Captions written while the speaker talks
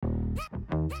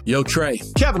Yo, Trey.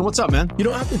 Kevin, what's up, man? You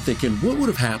know, I've been thinking, what would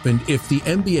have happened if the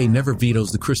NBA never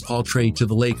vetoes the Chris Paul trade to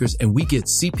the Lakers and we get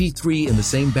CP3 in the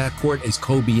same backcourt as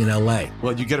Kobe in LA?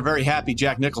 Well, you get a very happy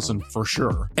Jack Nicholson for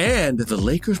sure. And the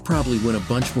Lakers probably win a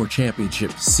bunch more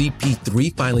championships.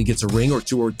 CP3 finally gets a ring or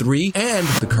 2 or 3, and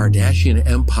the Kardashian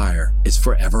empire is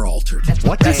forever altered.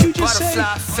 What did you just say?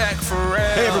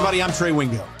 Hey, everybody, I'm Trey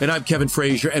Wingo. And I'm Kevin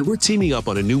Frazier, and we're teaming up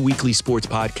on a new weekly sports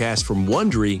podcast from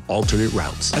Wondery, Alternate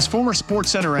Routes. As former Sports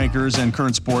Center anchors and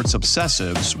current sports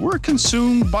obsessives, we're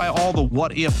consumed by all the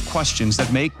what-if questions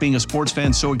that make being a sports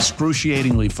fan so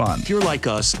excruciatingly fun. If you're like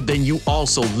us, then you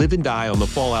also live and die on the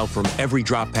fallout from every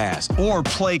drop pass. Or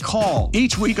play call.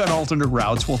 Each week on Alternate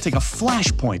Routes, we'll take a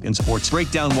flashpoint in sports,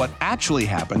 break down what actually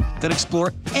happened, then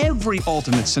explore every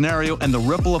alternate scenario and the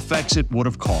ripple effects it would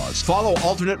have caused. Follow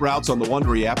Alternate Routes on the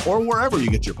Wondery app or wherever you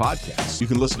get your podcasts. You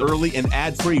can listen early and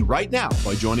ad-free right now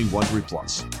by joining Wondery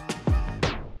Plus.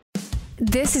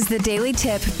 This is the Daily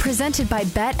Tip presented by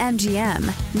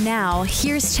BetMGM. Now,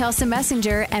 here's Chelsea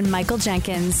Messenger and Michael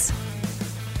Jenkins.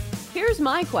 Here's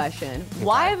my question.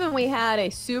 Why haven't we had a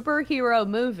superhero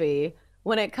movie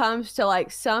when it comes to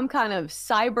like some kind of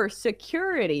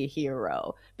cybersecurity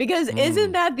hero? Because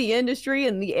isn't that the industry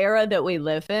and the era that we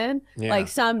live in? Yeah. Like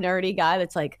some nerdy guy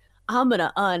that's like, I'm going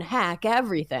to unhack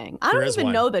everything. I don't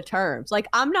even know the terms. Like,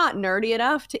 I'm not nerdy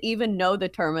enough to even know the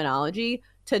terminology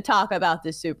to talk about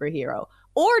this superhero.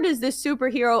 Or does this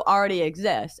superhero already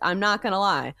exist? I'm not going to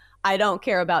lie. I don't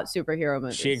care about superhero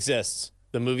movies. She exists.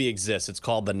 The movie exists. It's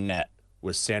called The Net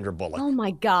with Sandra Bullock. Oh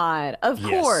my God. Of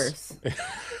course.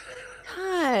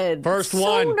 God. First so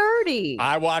one. nerdy.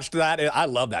 I watched that. I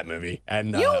love that movie.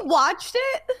 And You watched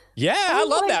it? yeah, I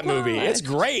love my that movie. God. It's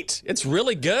great. It's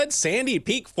really good. Sandy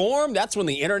peak form. That's when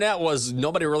the internet was,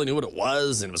 nobody really knew what it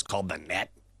was, and it was called The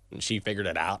Net. And she figured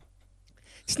it out.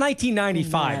 It's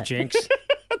 1995, Jinx.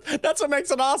 That's what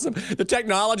makes it awesome. The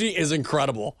technology is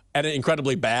incredible and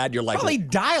incredibly bad. You're like, Probably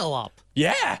dial-up.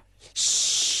 yeah.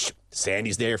 Shh.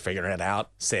 Sandy's there figuring it out,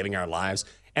 saving our lives.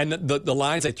 And the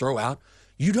lines they throw out,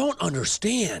 you don't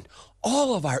understand.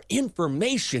 All of our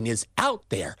information is out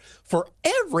there for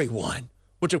everyone.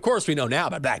 Which, of course, we know now,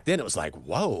 but back then it was like,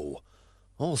 whoa.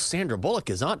 Oh, Sandra Bullock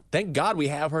is on. Thank God we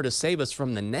have her to save us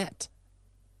from the net.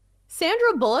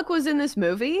 Sandra Bullock was in this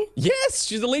movie? Yes,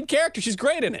 she's the lead character. She's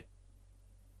great in it.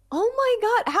 Oh my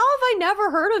God. How have I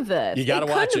never heard of this? You gotta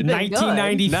watch it.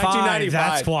 1995.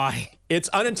 That's why. It's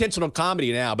unintentional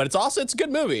comedy now, but it's a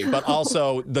good movie. But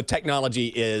also the technology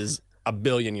is a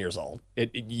billion years old.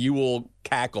 You will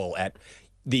cackle at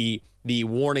the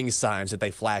warning signs that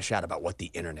they flash out about what the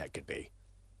internet could be.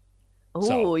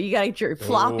 Oh, you got to get your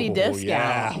floppy disk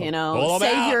out, Pull 'em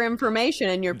save out. your information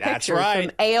and your That's pictures right.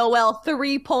 from AOL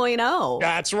 3.0.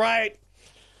 That's right.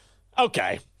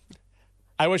 Okay.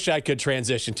 I wish I could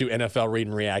transition to NFL Read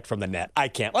and React from the net. I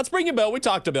can't. Let's bring in Bill. We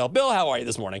talked to Bill. Bill, how are you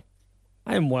this morning?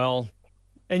 I am well.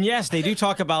 And yes, they do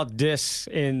talk about discs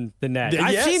in the net. Yes.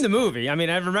 I've seen the movie. I mean,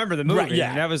 I remember the movie. Right, yeah.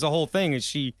 And that was the whole thing. Is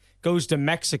she goes to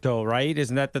Mexico, right?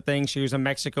 Isn't that the thing? She was in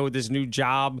Mexico with this new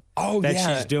job that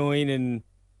she's doing. And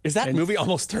Is that movie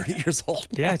almost 30 years old?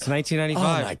 yeah, it's 1995.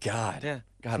 Oh, my God. Yeah,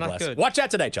 God not bless. good. Watch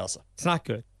that today, Chelsea. It's not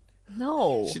good.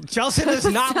 No. Chelsea does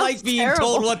not like being terrible.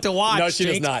 told what to watch. No, she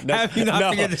does Jinx. not. No, Have you not no.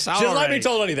 figured this out She doesn't like already? me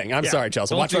told anything. I'm Yeah. sorry,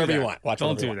 Chelsea. Don't Watch do whatever you that. want. Watch Don't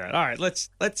whatever you do want. that. All right, let's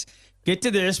get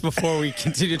to this before we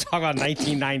continue to talk about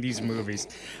 1990s movies.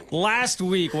 Last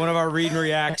week, one of our Read and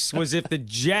Reacts was if the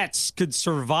Jets could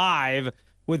survive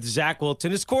with Zach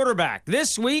Wilson as quarterback.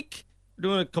 This week, we're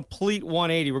doing a complete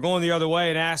 180. We're going the other way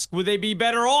and ask, would they be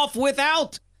better off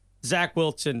without Zach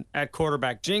Wilson at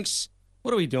quarterback? Jinx,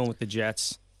 what are we doing with the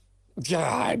Jets?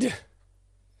 God.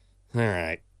 All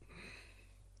right.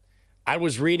 I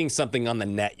was reading something on the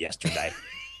net yesterday.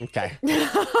 Okay.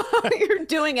 You're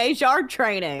doing HR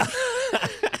training.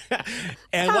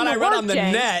 And Time what to I read work, on the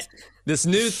James. net, this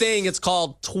new thing, it's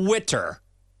called Twitter.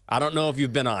 I don't know if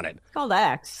you've been on it. It's called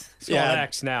X. It's called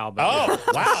X now. But Oh,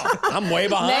 wow. I'm way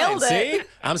behind. Nailed it. See?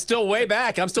 I'm still way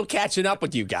back. I'm still catching up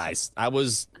with you guys. I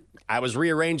was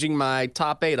rearranging my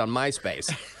top 8 on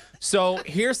MySpace. So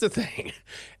here's the thing,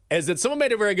 is that someone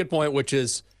made a very good point, which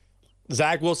is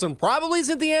Zach Wilson probably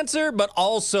isn't the answer, but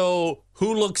also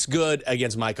who looks good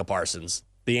against Micah Parsons?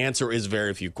 The answer is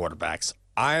very few quarterbacks.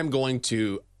 I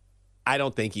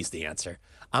don't think he's the answer.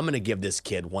 I'm going to give this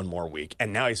kid one more week.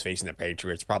 And now he's facing the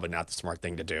Patriots. Probably not the smart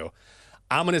thing to do.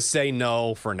 I'm going to say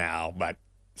no for now, but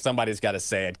somebody's got to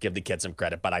say it. Give the kid some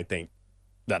credit. But I think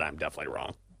that I'm definitely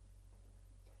wrong.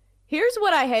 Here's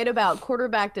what I hate about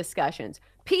quarterback discussions.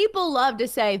 People love to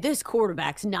say this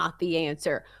quarterback's not the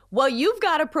answer. Well, you've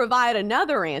got to provide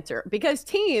another answer because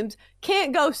teams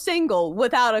can't go single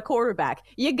without a quarterback.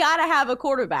 You got to have a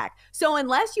quarterback. So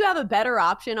unless you have a better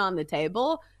option on the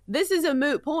table, this is a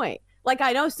moot point. Like,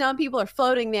 I know some people are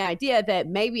floating the idea that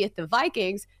maybe if the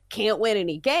Vikings can't win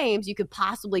any games, you could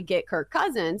possibly get Kirk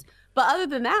Cousins. But other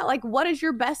than that, like, what is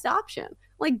your best option?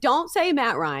 Like, don't say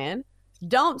Matt Ryan.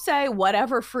 Don't say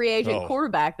whatever free agent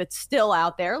quarterback that's still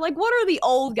out there. Like, what are the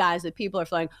old guys that people are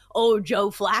saying, oh, Joe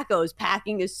Flacco's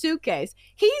packing his suitcase?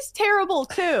 He's terrible,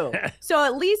 too. So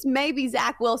at least maybe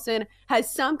Zach Wilson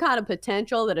has some kind of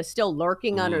potential that is still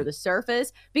lurking under the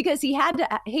surface because he had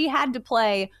to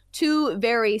play two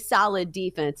very solid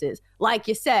defenses. Like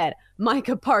you said,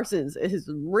 Micah Parsons is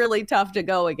really tough to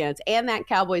go against, and that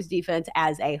Cowboys defense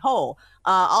as a whole.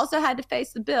 Also had to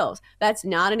face the Bills. That's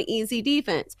not an easy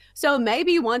defense. So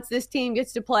maybe once this team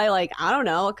gets to play, like, I don't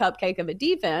know, a cupcake of a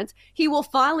defense, he will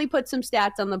finally put some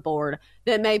stats on the board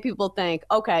that made people think,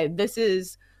 okay, this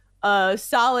is a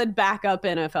solid backup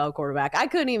NFL quarterback. I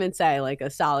couldn't even say like a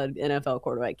solid NFL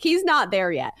quarterback. He's not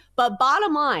there yet. But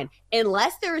bottom line,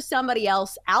 unless there is somebody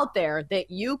else out there that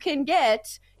you can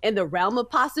get in the realm of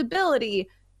possibility,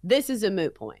 this is a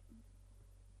moot point.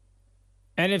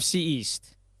 NFC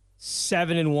East,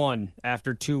 7-1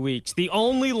 after 2 weeks. The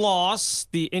only loss,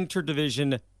 the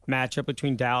interdivision matchup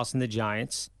between Dallas and the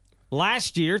Giants.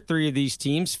 Last year, 3 of these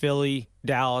teams, Philly,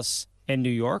 Dallas, and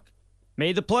New York,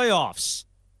 made the playoffs.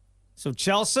 So,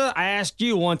 Chelsea, I ask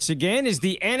you once again, is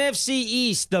the NFC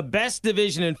East the best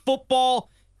division in football?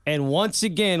 And once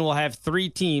again, we'll have 3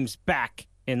 teams back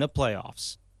in the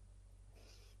playoffs.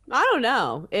 I don't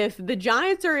know. If the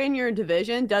Giants are in your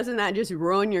division, doesn't that just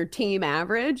ruin your team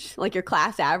average, like your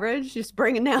class average, just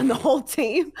bringing down the whole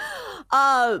team?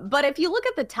 But if you look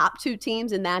at the top 2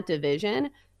 teams in that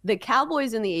division, the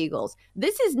Cowboys and the Eagles,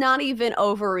 this is not even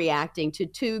overreacting to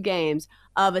 2 games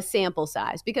of a sample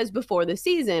size, because before the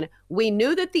season, we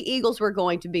knew that the Eagles were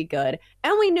going to be good,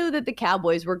 and we knew that the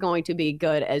Cowboys were going to be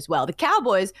good as well. The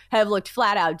Cowboys have looked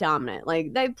flat out dominant.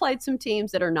 Like, they've played some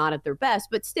teams that are not at their best,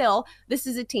 but still, this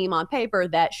is a team on paper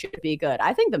that should be good.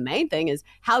 I think the main thing is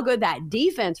how good that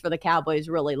defense for the Cowboys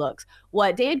really looks.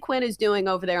 What Dan Quinn is doing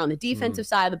over there on the defensive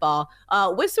side of the ball,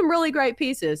 with some really great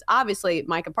pieces. Obviously,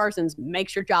 Micah Parsons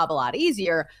makes your job a lot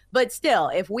easier, but still,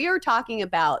 if we are talking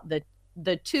about the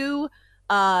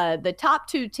top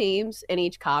 2 teams in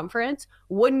each conference,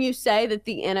 wouldn't you say that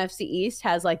the NFC East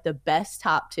has like the best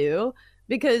top 2?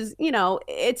 Because, you know,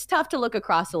 it's tough to look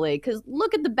across the league because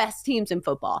look at the best teams in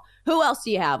football. Who else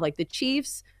do you have? Like the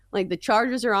Chiefs, like the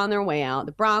Chargers are on their way out.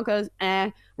 The Broncos,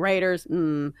 Raiders,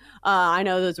 I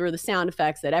know those were the sound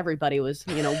effects that everybody was,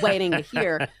 waiting to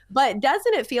hear. But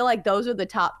doesn't it feel like those are the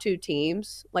top 2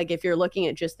 teams? Like if you're looking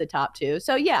at just the top 2.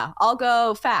 So yeah, I'll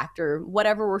go fact or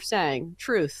whatever we're saying.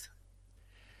 Truth.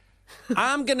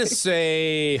 I'm going to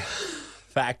say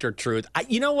fact or truth.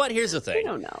 You know what? Here's the thing. I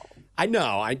don't know. I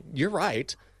know. You're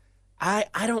right. I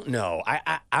don't know.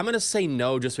 I'm going to say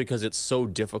no just because it's so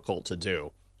difficult to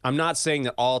do. I'm not saying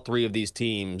that all 3 of these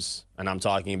teams, and I'm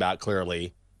talking about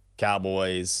clearly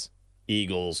Cowboys,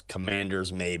 Eagles,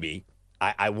 Commanders, maybe.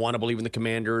 I want to believe in the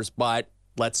Commanders, but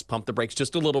let's pump the brakes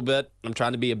just a little bit. I'm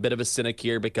trying to be a bit of a cynic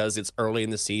here because it's early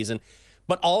in the season.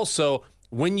 But also,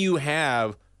 when you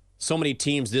have so many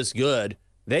teams this good,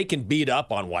 they can beat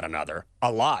up on one another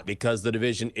a lot because the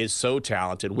division is so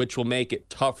talented, which will make it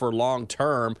tougher long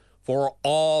term for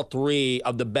all 3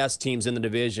 of the best teams in the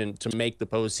division to make the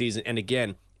postseason. And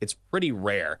again, it's pretty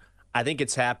rare. I think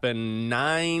it's happened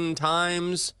 9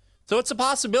 times. So it's a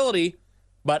possibility,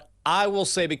 but I will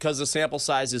say because the sample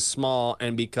size is small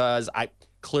and because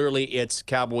clearly it's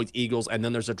Cowboys, Eagles, and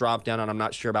then there's a drop down and I'm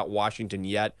not sure about Washington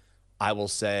yet, I will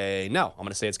say no. I'm going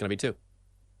to say it's going to be 2.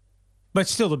 But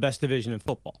still the best division in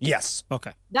football. Yes.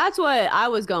 Okay. That's what I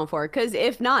was going for. Because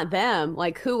if not them,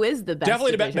 like who is the best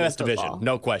Definitely division the best division.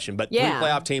 No question. But 3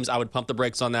 playoff teams, I would pump the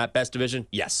brakes on that. Best division?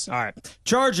 Yes. All right.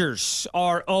 Chargers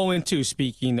are 0-2.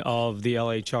 Speaking of the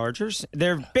LA Chargers,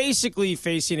 they're basically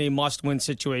facing a must-win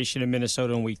situation in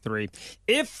Minnesota in week 3.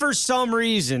 If for some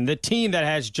reason the team that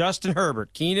has Justin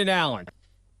Herbert, Keenan Allen,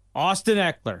 Austin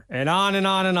Eckler, and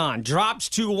on drops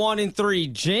to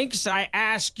 1-3, Jinx, I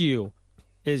ask you,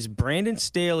 is Brandon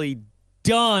Staley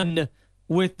done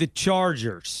with the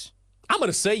Chargers? I'm going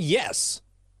to say yes.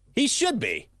 He should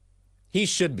be. He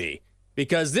should be.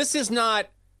 Because this is not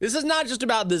just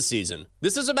about this season.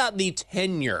 This is about the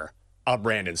tenure of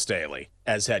Brandon Staley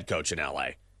as head coach in LA.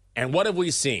 And what have we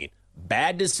seen?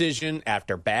 Bad decision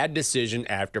after bad decision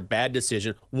after bad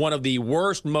decision. One of the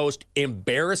worst, most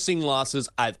embarrassing losses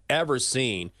I've ever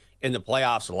seen in the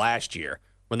playoffs last year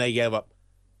when they gave up,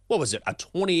 what was it, a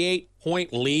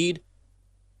 28-point lead?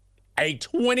 A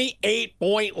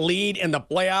 28-point lead in the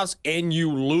playoffs, and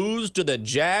you lose to the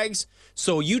Jags?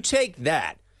 So you take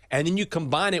that, and then you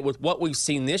combine it with what we've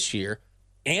seen this year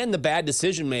and the bad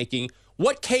decision-making.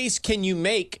 What case can you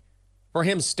make for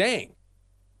him staying?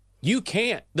 You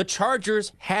can't. The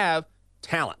Chargers have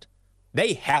talent.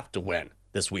 They have to win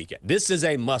this weekend. This is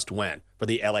a must-win for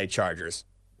the LA Chargers.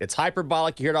 It's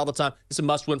hyperbolic. You hear it all the time. It's a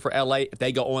must-win for LA. If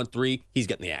they go 0-3, he's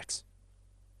getting the axe.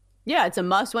 Yeah, it's a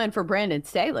must-win for Brandon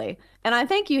Staley. And I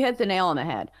think you hit the nail on the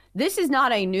head. This is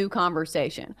not a new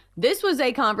conversation. This was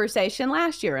a conversation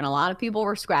last year, and a lot of people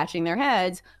were scratching their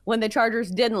heads when the Chargers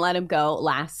didn't let him go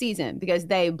last season because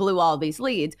they blew all these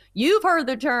leads. You've heard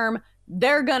the term,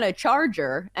 they're going to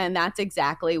Charger, and that's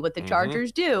exactly what the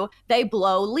Chargers do. They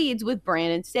blow leads with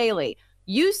Brandon Staley.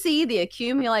 You see the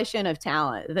accumulation of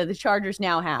talent that the Chargers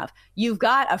now have. You've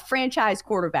got a franchise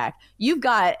quarterback. You've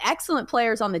got excellent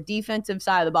players on the defensive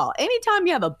side of the ball. Anytime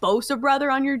you have a Bosa brother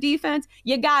on your defense,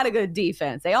 you got a good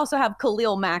defense. They also have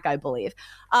Khalil Mack, I believe.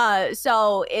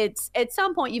 So it's at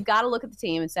some point you've got to look at the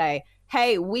team and say,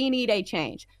 hey, we need a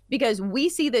change, because we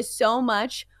see this so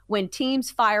much when teams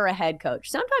fire a head coach.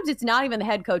 Sometimes it's not even the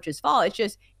head coach's fault. It's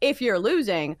just if you're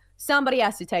losing, somebody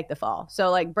has to take the fall. So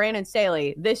like Brandon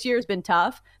Staley, this year's been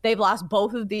tough. They've lost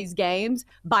both of these games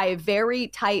by very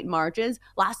tight margins.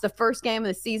 Lost the first game of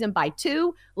the season by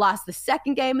 2, lost the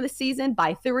second game of the season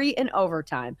by 3 in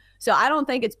overtime. So I don't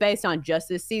think it's based on just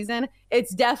this season.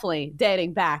 It's definitely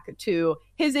dating back to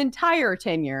his entire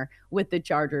tenure with the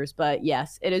Chargers. But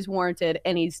yes, it is warranted,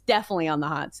 and he's definitely on the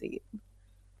hot seat.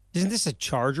 Isn't this a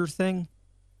Charger thing?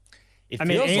 I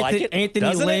mean,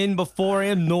 Anthony Lynn before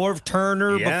him, Norv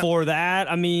Turner before that.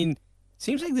 I mean,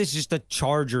 seems like this is just a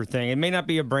Charger thing. It may not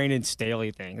be a Brandon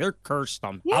Staley thing. They're cursed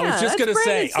them. Yeah, I was just going to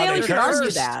say, are they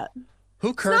cursed? That.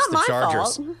 Who cursed the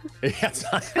Chargers?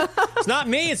 It's not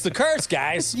me. It's the curse,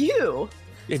 guys. You.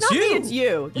 It's you. It's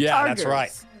you. The yeah, Chargers. That's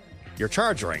right. You're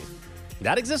chargering.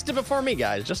 That existed before me,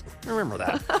 guys. Just remember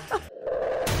that.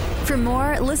 For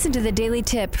more, listen to the Daily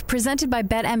Tip presented by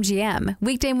BetMGM.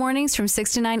 Weekday mornings from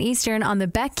 6 to 9 Eastern on the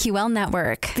BetQL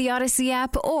network, the Odyssey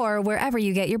app, or wherever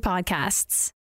you get your podcasts.